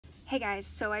Hey guys,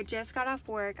 so I just got off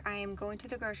work. I am going to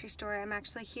the grocery store. I'm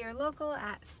actually here local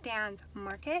at Stan's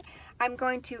Market. I'm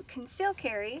going to conceal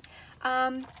carry.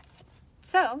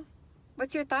 So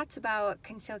what's your thoughts about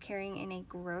conceal carrying in a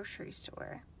grocery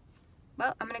store?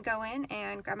 Well, I'm gonna go in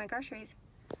and grab my groceries.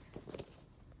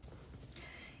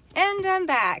 And I'm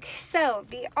back. So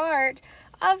the art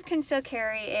of conceal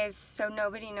carry is so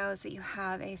nobody knows that you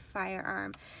have a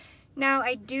firearm. Now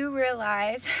I do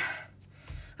realize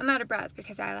I'm out of breath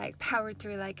because I powered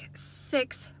through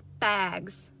 6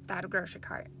 bags without a grocery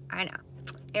cart. I know,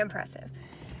 impressive.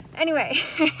 Anyway,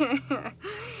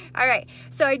 all right,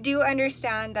 so I do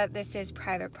understand that this is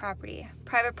private property.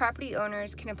 Private property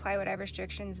owners can apply whatever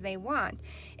restrictions they want.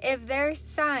 If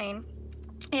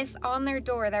on their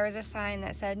door there was a sign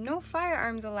that said no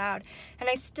firearms allowed, and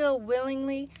I still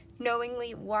willingly,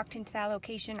 knowingly walked into that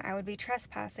location, I would be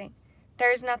trespassing.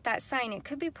 There's not that sign. It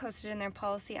could be posted in their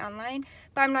policy online,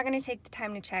 but I'm not going to take the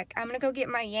time to check. I'm going to go get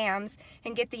my yams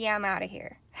and get the yam out of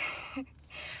here.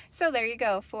 So there you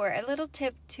go for a little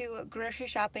tip to grocery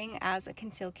shopping as a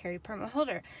concealed carry permit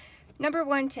holder. Number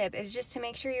 1 tip is just to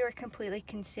make sure you are completely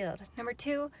concealed. Number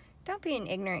 2, don't be an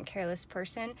ignorant, careless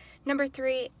person. Number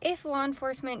 3, if law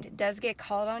enforcement does get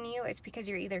called on you, it's because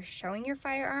you're either showing your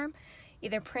firearm,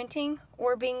 either printing,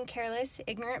 or being a careless,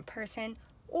 ignorant person,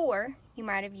 or you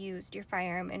might have used your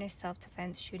firearm in a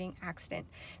self-defense shooting accident.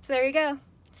 So there you go.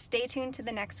 Stay tuned to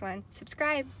the next one.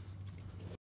 Subscribe.